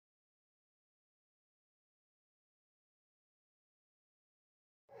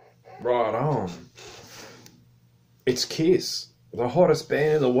Right on. It's Kiss, the hottest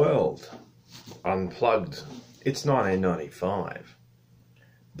band in the world. Unplugged. It's 1995.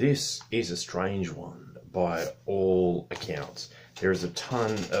 This is a strange one by all accounts. There is a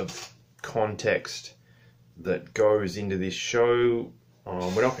ton of context that goes into this show.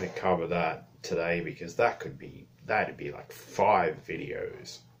 We're not going to cover that today because that'd be like 5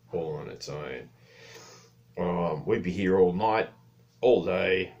 videos all on its own. We'd be here all night, all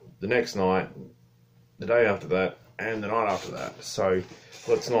day, the next night, the day after that, and the night after that. So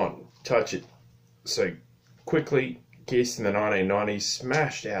let's not touch it. So quickly, Kiss in the 1990s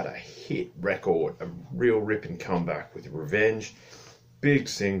smashed out a hit record, a real ripping comeback with Revenge, big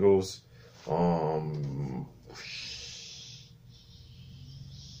singles.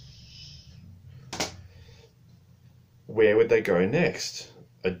 Where would they go next?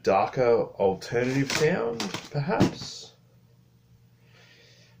 A darker alternative sound, perhaps?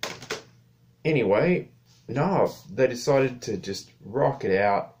 Anyway, no, they decided to just rock it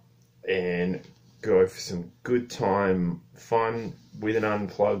out and go for some good time fun with an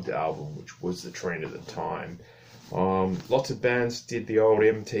Unplugged album, which was the trend at the time. Lots of bands did the old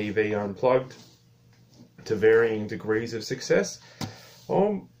MTV Unplugged to varying degrees of success.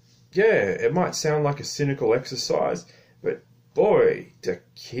 Yeah, it might sound like a cynical exercise, but boy, to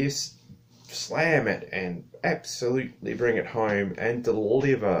Kiss slam it and absolutely bring it home and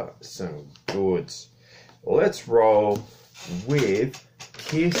deliver some goods. Let's roll with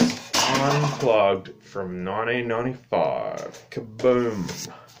Kiss Unplugged from 1995. Kaboom!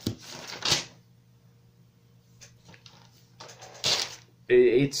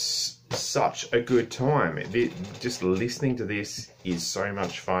 It's such a good time. Just listening to this is so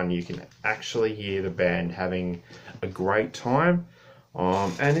much fun. You can actually hear the band having a great time,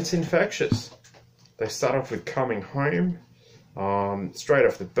 and it's infectious. They start off with Coming Home, straight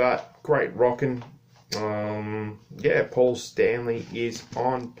off the bat, great rockin'. Yeah, Paul Stanley is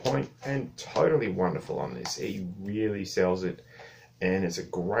on point and totally wonderful on this. He really sells it, and it's a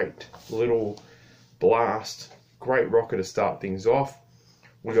great little blast. Great rocker to start things off.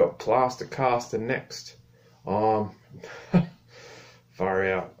 We got Plaster Caster next. Far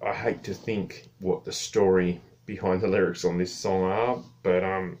out. I hate to think what the story behind the lyrics on this song are, but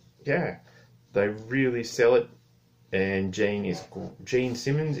yeah, they really sell it. And Gene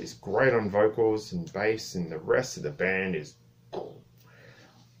Simmons is great on vocals and bass, and the rest of the band is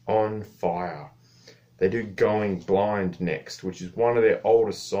on fire. They do Going Blind next, which is one of their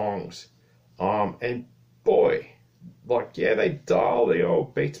oldest songs. And boy, like, yeah, they dial the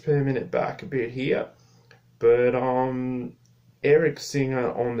old beats per minute back a bit here, but Eric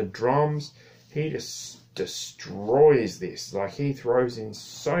Singer on the drums, he just destroys this. Like, he throws in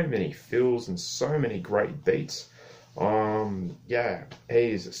so many fills and so many great beats. Yeah,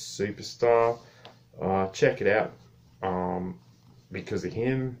 he is a superstar. Check it out because of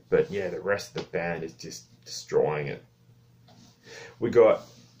him, but yeah, the rest of the band is just destroying it. We got,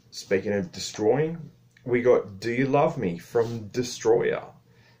 speaking of destroying, we got Do You Love Me from Destroyer.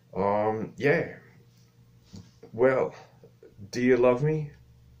 Yeah, well, do you love me?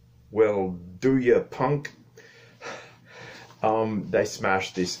 Well, do you, punk? They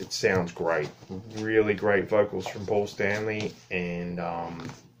smashed this. It sounds great. Really great vocals from Paul Stanley, and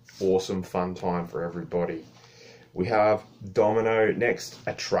awesome fun time for everybody. We have Domino next,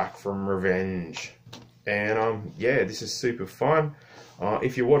 a track from Revenge. And yeah, this is super fun.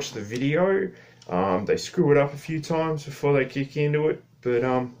 If you watch the video, they screw it up a few times before they kick into it. But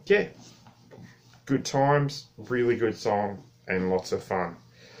yeah, good times, really good song, and lots of fun.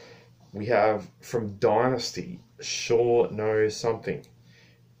 We have from Dynasty, Sure Knows Something.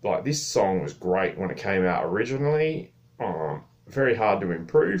 Like, this song was great when it came out originally. Very hard to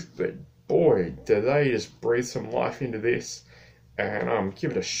improve, but boy, do they just breathe some life into this and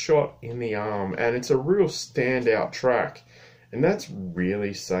give it a shot in the arm. And it's a real standout track, and that's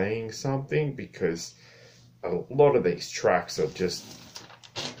really saying something, because a lot of these tracks are just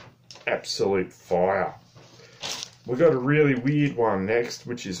absolute fire. We got a really weird one next,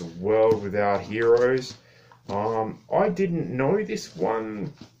 which is World Without Heroes. I didn't know this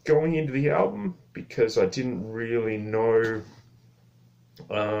one going into the album because I didn't really know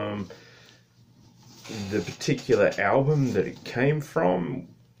the particular album that it came from.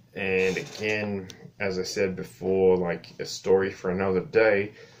 And again, as I said before, like a story for another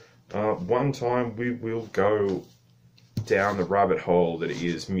day. One time we will go down the rabbit hole that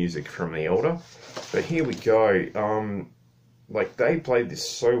is music from the Elder. But here we go. Like, they played this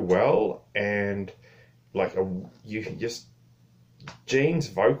so well, and like Gene's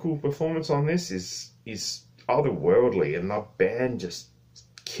vocal performance on this is otherworldly, and the band just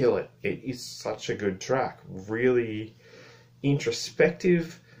kill it. It is such a good track. Really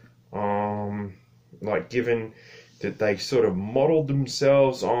introspective. Like, given that they sort of modeled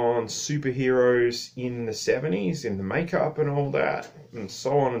themselves on superheroes in the 70s, in the makeup and all that, and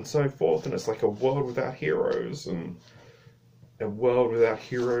so on and so forth, and it's like a world without heroes, and a world without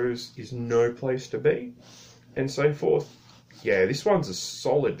heroes is no place to be, and so forth. Yeah, this one's a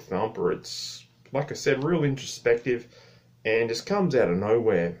solid thumper. It's, like I said, real introspective, and just comes out of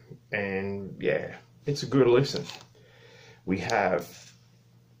nowhere, and yeah, it's a good listen. We have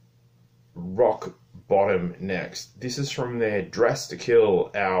Rock Bottom next. This is from their Dress to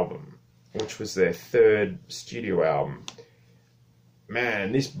Kill album, which was their third studio album.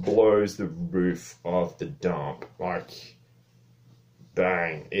 Man, this blows the roof off the dump. Like,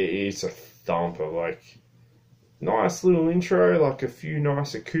 bang, it's a thumper. Like, nice little intro, like a few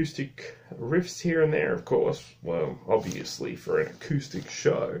nice acoustic riffs here and there, of course. Well, obviously for an acoustic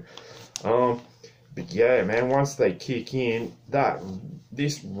show. But yeah, man, once they kick in,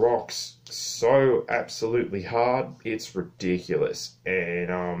 this rocks so absolutely hard, it's ridiculous.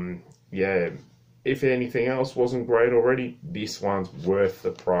 And yeah, if anything else wasn't great already, this one's worth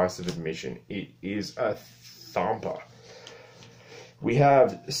the price of admission. It is a thumper. We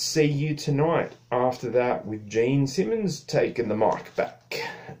have See You Tonight after that, with Gene Simmons taking the mic back.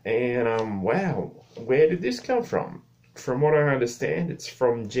 And wow, where did this come from? From what I understand, it's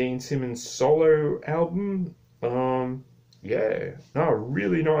from Gene Simmons' solo album. Yeah, no, a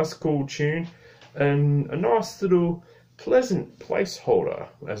really nice, cool tune, and a nice little pleasant placeholder,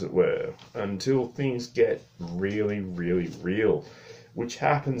 as it were, until things get really, really real, which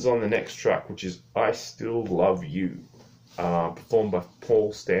happens on the next track, which is I Still Love You, performed by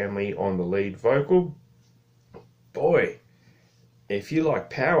Paul Stanley on the lead vocal. Boy, if you like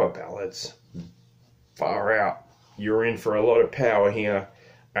power ballads, far out. You're in for a lot of power here,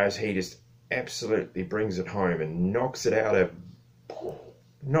 as he just absolutely brings it home and knocks it out of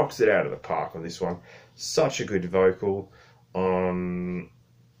the park on this one. Such a good vocal. Wow,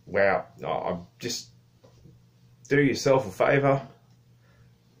 just do yourself a favour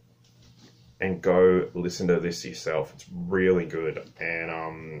and go listen to this yourself. It's really good.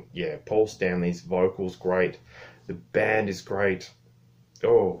 And yeah, Paul Stanley's vocal's great. The band is great.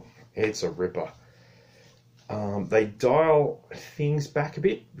 Oh, it's a ripper. They dial things back a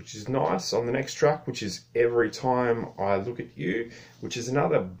bit, which is nice, on the next track, which is Every Time I Look at You, which is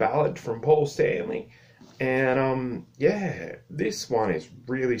another ballad from Paul Stanley. And yeah, this one is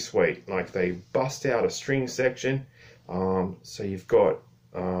really sweet. Like, they bust out a string section, so you've got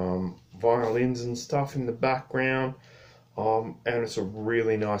violins and stuff in the background, and it's a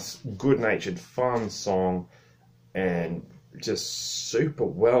really nice, good-natured, fun song, and just super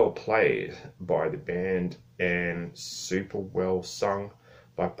well played by the band and super well sung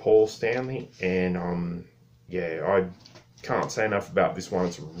by Paul Stanley. And yeah, I can't say enough about this one.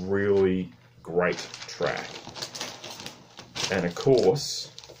 It's a really great track. And of course,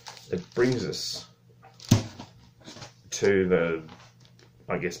 it brings us to the,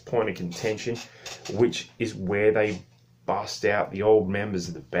 I guess, point of contention, which is where they bust out the old members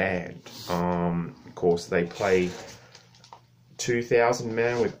of the band. Of course, they play 2000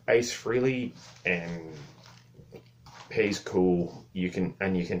 Man with Ace Frehley, and he's cool. You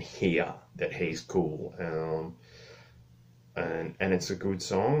can hear that he's cool, and it's a good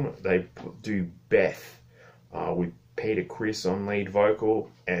song. They do Beth with Peter Criss on lead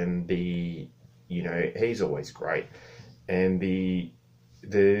vocal, and he's always great, and the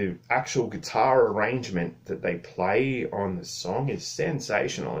actual guitar arrangement that they play on the song is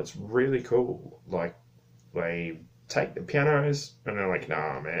sensational. It's really cool. Like, they take the pianos and they're like,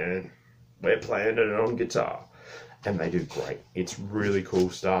 nah, man, we're playing it on guitar, and they do great. It's really cool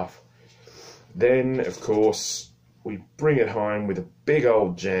stuff. Then, of course, we bring it home with a big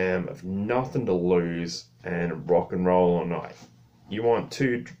old jam of Nothing to Lose and Rock and Roll All Night. You want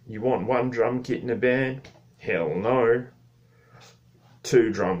one drum kit in a band? Hell no.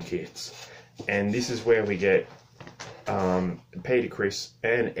 2 drum kits. And this is where we get Peter Criss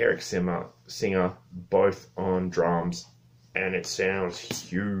and Eric Singer both on drums, and it sounds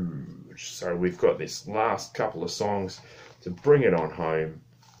huge. So we've got this last couple of songs to bring it on home.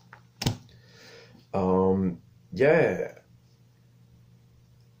 Yeah,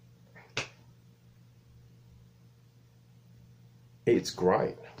 it's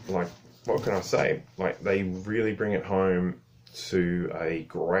great. Like, what can I say? Like, they really bring it home to a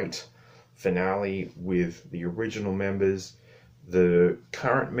great finale with the original members, the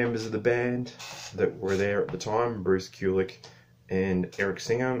current members of the band that were there at the time, Bruce Kulick and Eric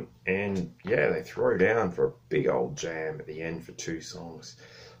Singer, and yeah, they throw down for a big old jam at the end for 2 songs.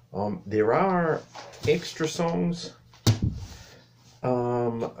 There are extra songs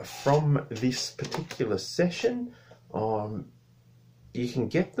from this particular session. You can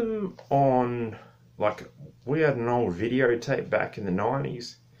get them on, like, we had an old videotape back in the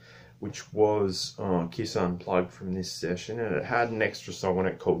 90s, which was Kiss Unplugged from this session, and it had an extra song on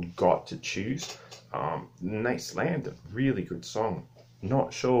it called Got to Choose. And they slammed a really good song.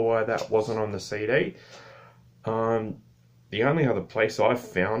 Not sure why that wasn't on the CD. The only other place I've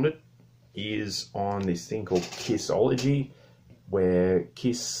found it is on this thing called Kissology, where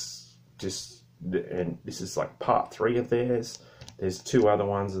Kiss just, and this is like part 3 of theirs. There's 2 other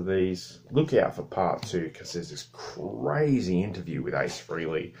ones of these. Look out for part 2, because there's this crazy interview with Ace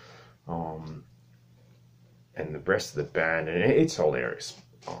Frehley and the rest of the band, and it's hilarious.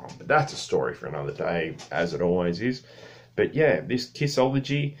 But that's a story for another day, as it always is. But yeah, this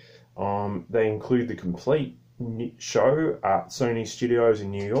Kissology, they include the complete show at Sony Studios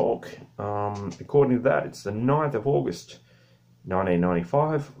in New York. According to that, it's the 9th of August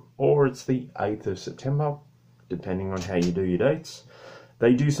 1995, or it's the 8th of September, depending on how you do your dates.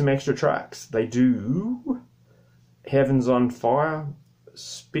 They do some extra tracks. They do Heaven's on Fire,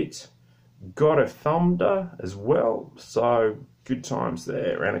 Spit, Got a Thunder as well. So good times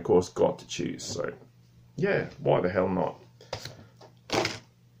there. And of course, Got to Choose. So yeah, why the hell not?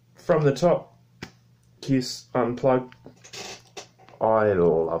 From the top, Kiss Unplugged. I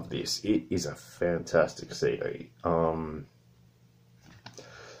love this. It is a fantastic CD. The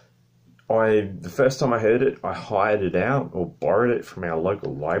first time I heard it, I hired it out or borrowed it from our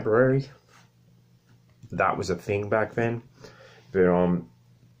local library. That was a thing back then. But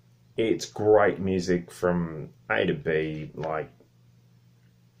it's great music from A to B, like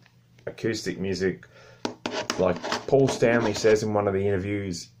acoustic music. Like Paul Stanley says in one of the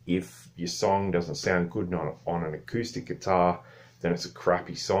interviews, if your song doesn't sound good on an acoustic guitar, then it's a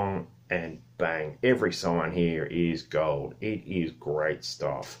crappy song. And bang, every song on here is gold. It is great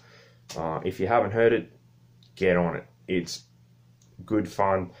stuff. If you haven't heard it, get on it. It's good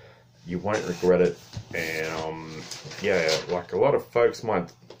fun. You won't regret it. And yeah, like a lot of folks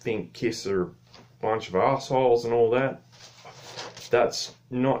might think Kiss are a bunch of assholes and all that. That's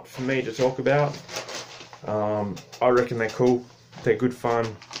not for me to talk about. I reckon they're cool. They're good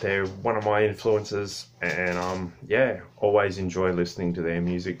fun. They're one of my influences, and yeah, always enjoy listening to their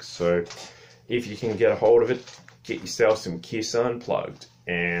music. So if you can get a hold of it, get yourself some Kiss Unplugged,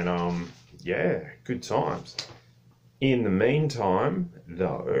 and yeah, good times. In the meantime,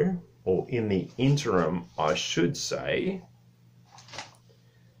 though, or in the interim, I should say,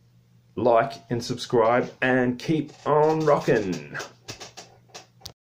 like and subscribe and keep on rocking.